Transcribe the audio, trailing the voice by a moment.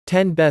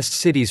10 Best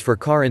Cities for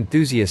Car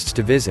Enthusiasts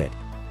to Visit.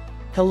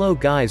 Hello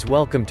guys,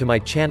 welcome to my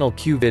channel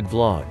QVid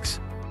Vlogs.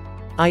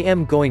 I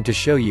am going to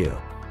show you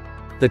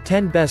the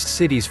 10 best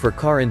cities for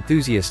car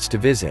enthusiasts to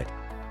visit.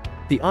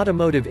 The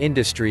automotive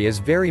industry is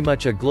very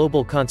much a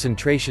global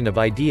concentration of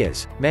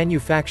ideas,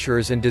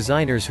 manufacturers and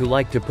designers who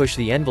like to push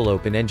the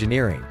envelope in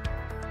engineering.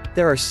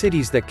 There are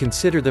cities that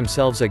consider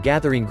themselves a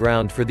gathering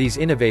ground for these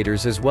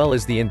innovators as well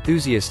as the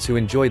enthusiasts who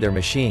enjoy their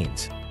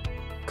machines.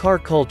 Car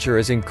culture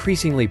is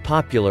increasingly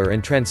popular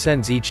and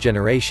transcends each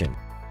generation.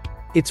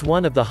 It's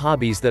one of the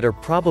hobbies that are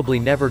probably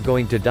never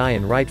going to die,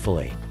 and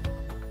rightfully.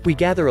 We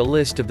gather a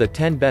list of the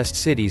 10 best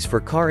cities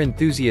for car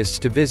enthusiasts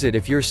to visit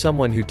if you're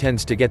someone who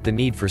tends to get the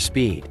need for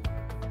speed.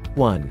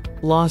 1.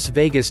 Las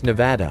Vegas,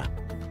 Nevada.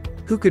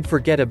 Who could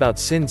forget about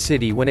Sin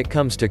City when it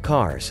comes to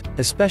cars,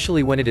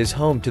 especially when it is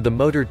home to the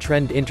Motor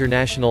Trend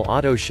International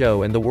Auto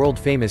Show and the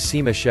world-famous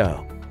SEMA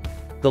show.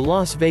 The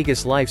Las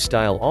Vegas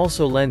lifestyle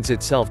also lends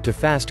itself to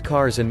fast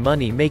cars and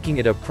money, making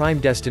it a prime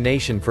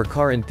destination for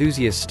car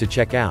enthusiasts to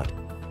check out.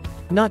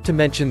 Not to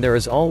mention there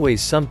is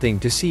always something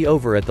to see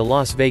over at the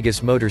Las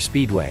Vegas Motor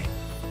Speedway.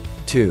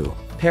 2.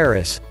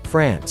 Paris,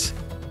 France.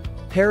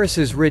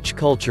 Paris's rich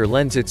culture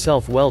lends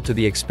itself well to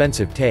the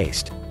expensive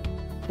taste.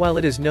 While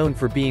it is known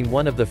for being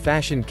one of the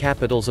fashion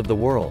capitals of the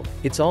world,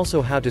 it's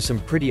also home to some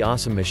pretty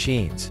awesome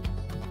machines.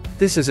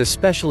 This is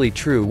especially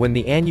true when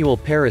the annual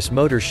Paris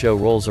Motor Show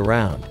rolls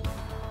around.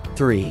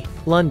 3.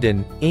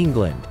 London,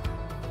 England.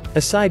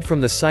 Aside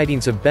from the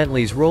sightings of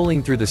Bentleys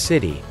rolling through the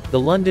city, the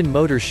London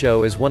Motor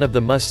Show is one of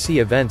the must-see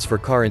events for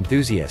car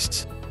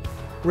enthusiasts.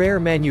 Rare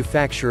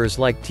manufacturers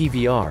like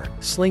TVR,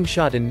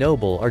 Slingshot and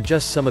Noble are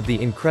just some of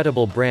the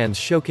incredible brands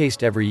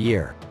showcased every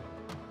year.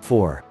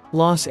 4.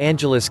 Los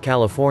Angeles,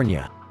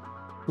 California.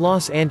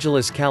 Los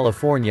Angeles,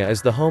 California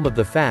is the home of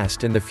the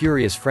Fast and the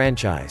Furious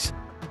franchise.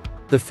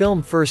 The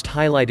film first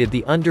highlighted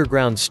the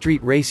underground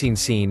street racing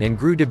scene and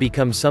grew to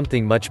become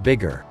something much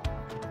bigger.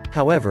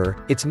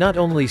 However, it's not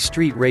only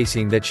street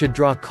racing that should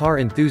draw car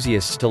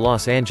enthusiasts to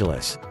Los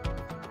Angeles.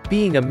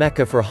 Being a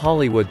mecca for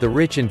Hollywood, the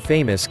rich and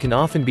famous can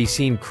often be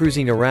seen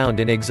cruising around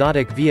in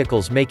exotic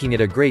vehicles, making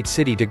it a great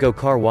city to go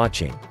car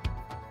watching.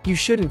 You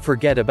shouldn't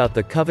forget about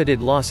the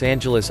coveted Los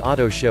Angeles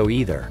Auto Show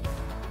either.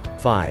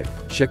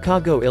 5.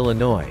 Chicago,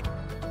 Illinois.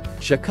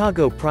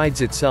 Chicago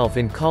prides itself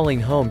in calling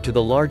home to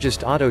the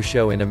largest auto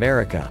show in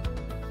America.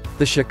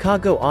 The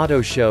Chicago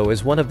Auto Show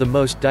is one of the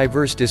most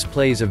diverse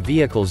displays of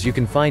vehicles you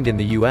can find in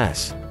the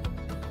US.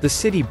 The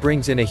city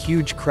brings in a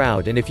huge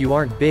crowd, and if you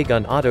aren't big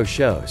on auto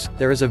shows,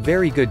 there is a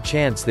very good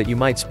chance that you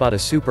might spot a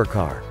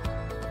supercar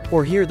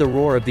or hear the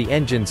roar of the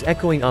engines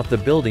echoing off the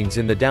buildings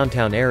in the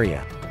downtown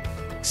area.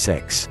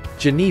 6.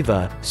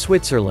 Geneva,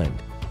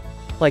 Switzerland.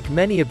 Like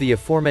many of the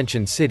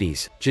aforementioned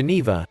cities,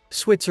 Geneva,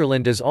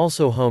 Switzerland is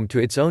also home to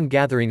its own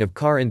gathering of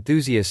car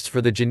enthusiasts for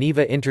the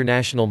Geneva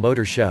International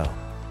Motor Show.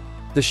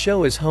 The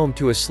show is home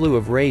to a slew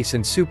of race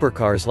and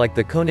supercars like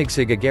the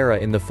Koenigsegg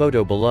Agera in the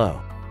photo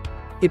below.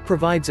 It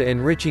provides an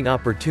enriching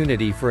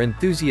opportunity for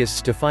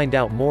enthusiasts to find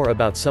out more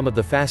about some of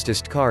the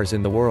fastest cars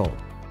in the world.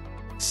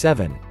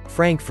 7.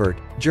 Frankfurt,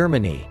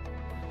 Germany.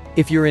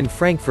 If you're in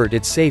Frankfurt,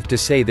 it's safe to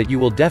say that you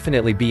will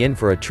definitely be in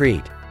for a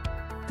treat.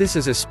 This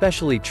is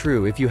especially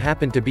true if you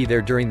happen to be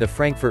there during the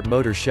Frankfurt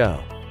Motor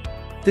Show.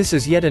 This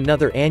is yet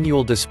another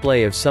annual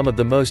display of some of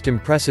the most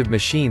impressive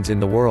machines in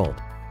the world.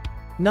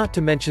 Not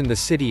to mention the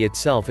city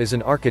itself is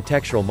an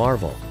architectural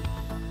marvel.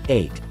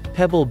 8.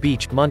 Pebble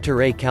Beach,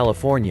 Monterey,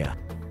 California.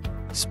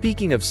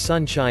 Speaking of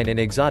sunshine and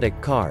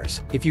exotic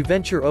cars, if you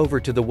venture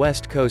over to the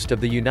west coast of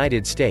the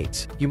United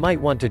States, you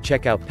might want to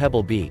check out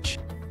Pebble Beach.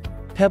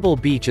 Pebble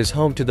Beach is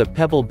home to the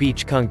Pebble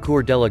Beach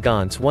Concours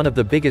d'Elegance, one of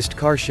the biggest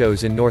car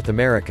shows in North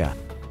America.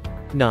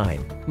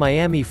 9.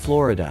 Miami,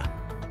 Florida.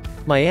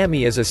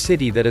 Miami is a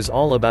city that is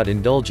all about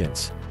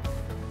indulgence.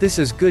 This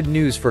is good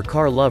news for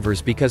car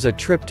lovers because a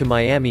trip to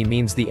Miami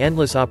means the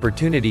endless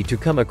opportunity to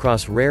come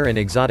across rare and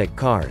exotic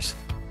cars.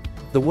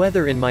 The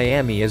weather in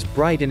Miami is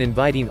bright and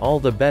inviting, all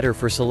the better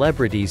for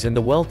celebrities and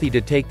the wealthy to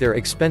take their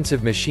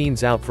expensive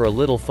machines out for a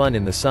little fun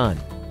in the sun.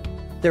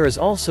 There is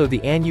also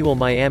the annual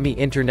Miami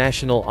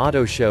International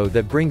Auto Show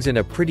that brings in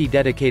a pretty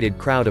dedicated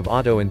crowd of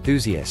auto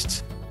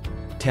enthusiasts.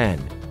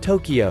 10.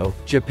 Tokyo,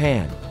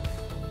 Japan.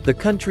 The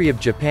country of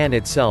Japan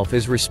itself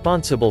is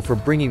responsible for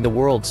bringing the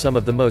world some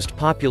of the most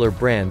popular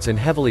brands and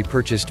heavily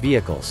purchased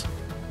vehicles.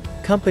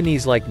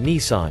 Companies like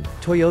Nissan,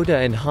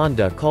 Toyota and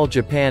Honda call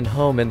Japan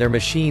home, and their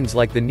machines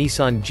like the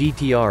Nissan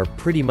GT-R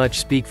pretty much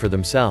speak for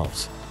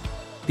themselves.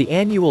 The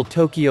annual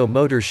Tokyo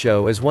Motor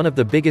Show is one of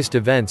the biggest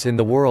events in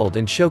the world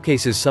and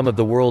showcases some of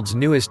the world's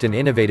newest and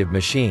innovative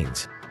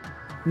machines.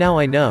 Now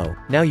I know,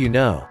 now you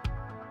know.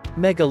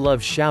 Mega love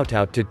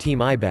shoutout to Team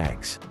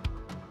iBags.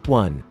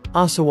 1.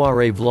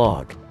 Asaware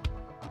Vlog.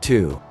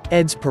 2.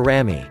 Ed's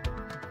Parami.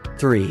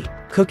 3.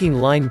 Cooking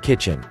Line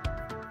Kitchen.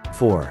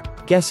 4.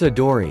 Gessa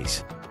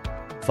Dories.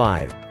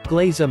 5.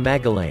 Glaza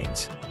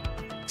Magalanes.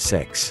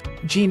 6.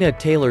 Gina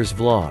Taylor's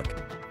Vlog.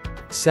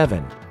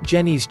 7.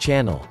 Jenny's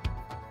Channel.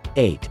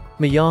 8.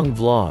 Mayong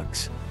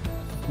Vlogs.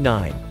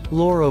 9.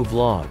 Loro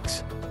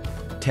Vlogs.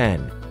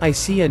 10.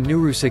 Isia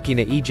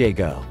Nurusakina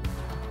Ijego.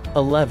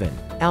 11.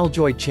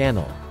 Aljoy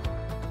Channel.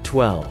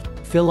 12.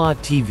 Phila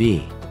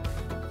TV.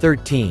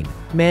 13.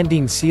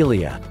 Manding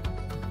Celia.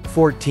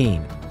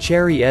 14.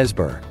 Cherry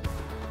Esber.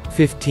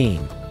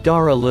 15.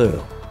 Dara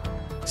Lu.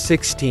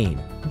 16.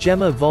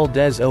 Gemma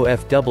Valdez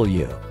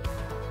OFW.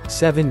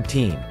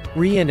 17.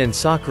 Rian and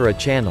Sakura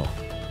Channel.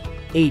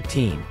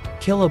 18.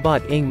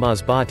 Kilobot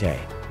Ingmaz Bate.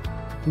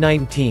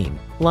 19.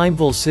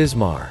 Limeville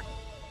Sismar.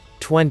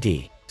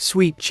 20.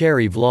 Sweet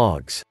Cherry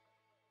Vlogs.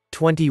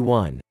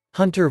 21.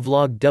 Hunter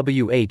Vlog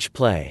WH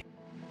Play.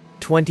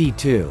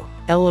 22.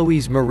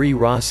 Eloise Marie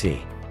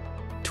Rossi.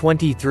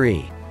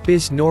 23.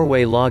 Bis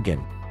Norway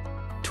Login.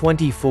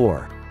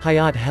 24.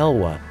 Hayat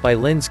Helwa, by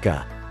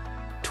Linska.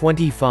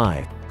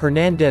 25.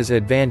 Hernandez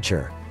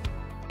Adventure.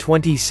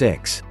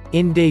 26.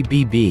 Inde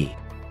BB.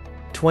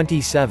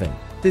 27.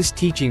 This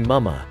Teaching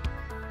Mama.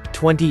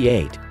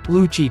 28.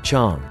 Luchi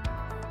Chong.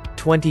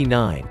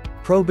 29.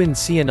 Probin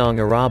Sianong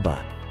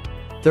Araba.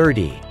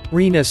 30.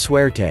 Rina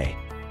Suerte.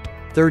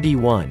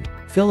 31.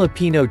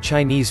 Filipino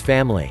Chinese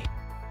Family.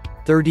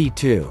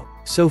 32.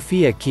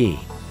 Sophia Key.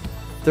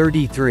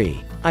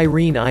 33.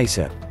 Irene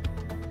Isip.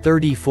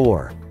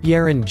 34.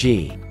 Yaren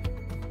G.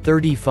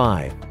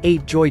 35.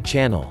 8 Joy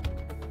Channel.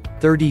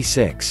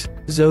 36.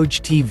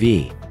 Zoj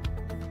TV.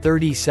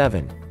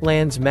 37.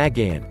 Lance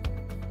Magayan.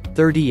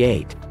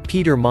 38.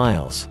 Peter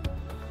Miles.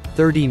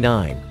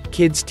 39.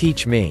 Kids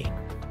Teach Me.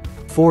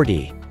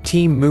 40.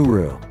 Team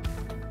Muru.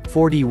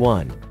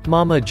 41.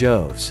 Mama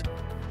Joves.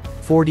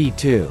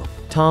 42.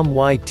 Tom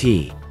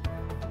YT.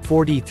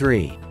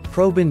 43.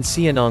 Probin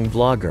Sianong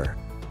Vlogger.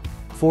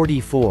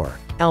 44.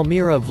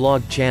 Almira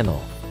Vlog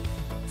Channel.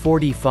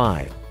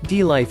 45.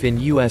 D-Life in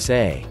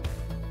USA.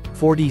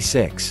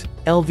 46.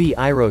 LV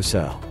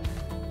Iroso.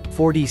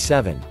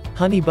 47.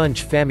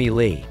 Honeybunch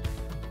Family.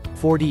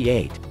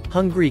 48.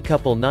 Hungry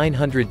Couple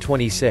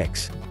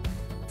 926.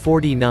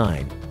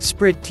 49.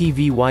 Sprit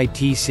TV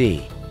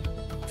YTC.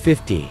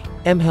 50.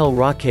 Mhel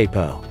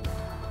Raquepo.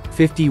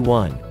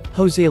 51.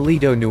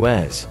 Joselito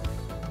Nuez.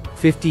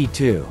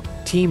 52.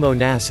 Team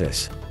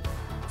Onassis.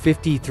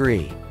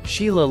 53.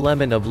 Sheila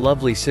Lemon of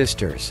Lovely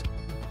Sisters.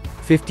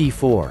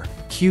 54.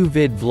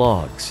 QVid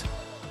Vlogs.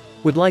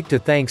 Would like to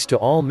thanks to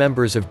all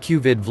members of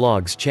QVid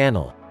Vlogs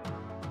channel.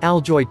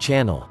 Aljoy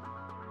Channel.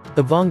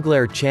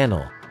 Evangler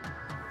Channel.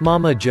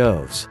 Mama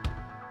Joves.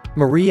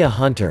 Maria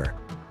Hunter.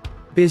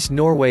 Bis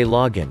Norway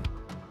Login.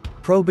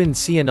 Probin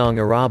Sianong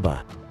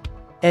Araba.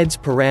 Eds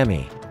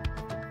Parami.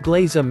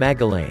 Glaza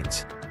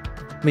Magalanes.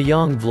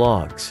 Mayong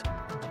Vlogs.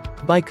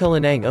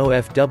 Bikulanang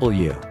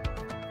OFW.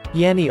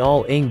 Yani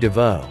Al Ing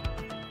Devo.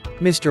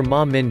 Mr.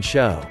 Ma Min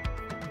Show.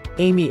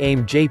 Amy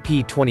Aim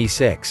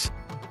JP26.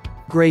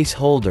 Grace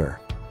Holder.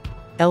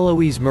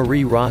 Eloise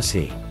Marie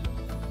Rossi.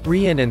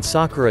 Rian and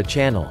Sakura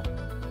Channel.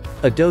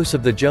 A Dose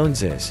of the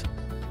Joneses.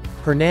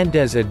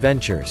 Hernandez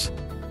Adventures.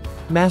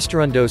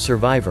 Masterundo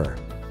Survivor.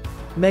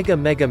 Mega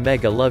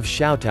Love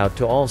Shoutout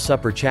to all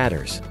Supper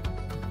Chatters.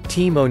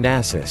 Team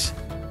Onassis.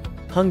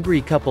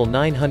 Hungry Couple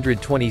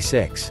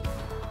 926.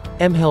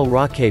 Mhel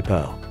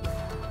Raquepo.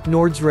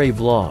 Nordsray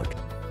Vlog.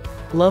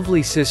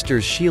 Lovely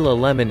Sisters Sheila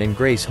Lemon and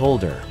Grace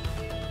Holder.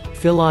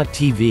 Phila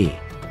TV.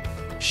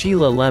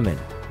 Sheila Lemon.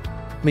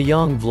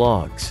 Mayong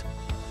Vlogs.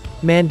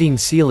 Manding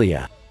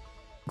Celia.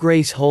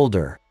 Grace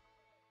Holder.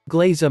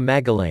 Glaza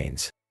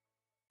Magalanes.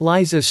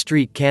 Liza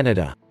Street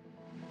Canada.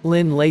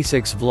 Lynn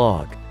Lasix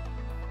Vlog.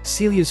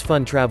 Celia's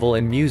Fun Travel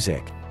and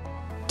Music.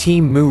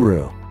 Team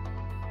Muru.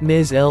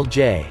 Ms.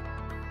 LJ.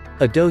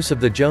 A Dose of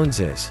the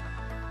Joneses.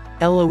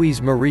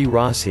 Eloise Marie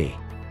Rossi.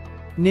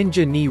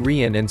 Ninja Ni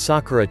Rian and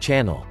Sakura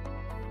Channel.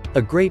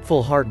 A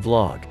Grateful Heart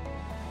Vlog.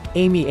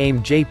 Amy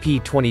Aim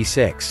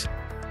JP26.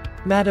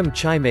 Madam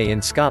Chime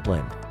in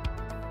Scotland.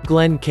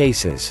 Glenn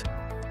Cases.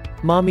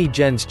 Mommy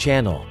Jen's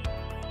Channel.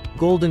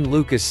 Golden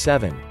Lucas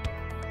 7.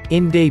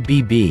 Inde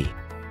BB.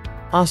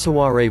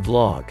 Asaware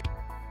Vlog.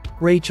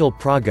 Rachel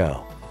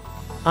Prago.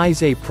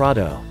 Ize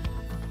Prado.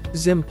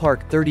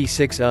 Zimpark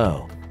 360.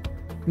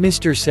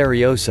 Mr.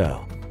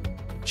 Serioso.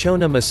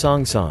 Chona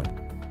Masongsong.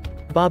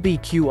 Bobby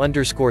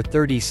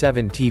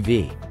Q_37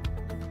 TV.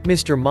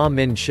 Mr. Ma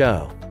Min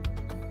Show.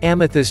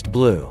 Amethyst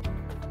Blue.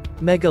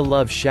 Mega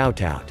Love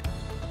Shoutout.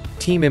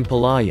 Team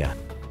Impalaya.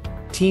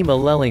 Team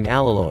Aleling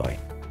Alaloy.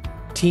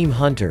 Team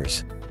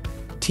Hunters.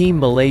 Team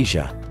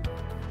Malaysia.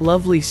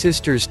 Lovely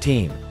Sisters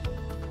Team.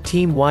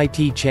 Team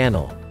YT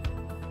Channel.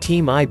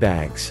 Team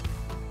iBags.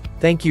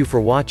 Thank you for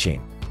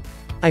watching.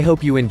 I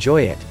hope you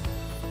enjoy it.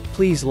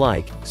 Please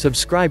like,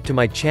 subscribe to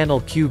my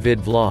channel QVid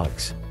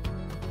Vlogs.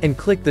 And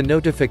click the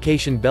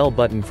notification bell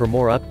button for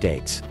more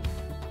updates.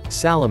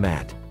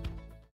 Salamat.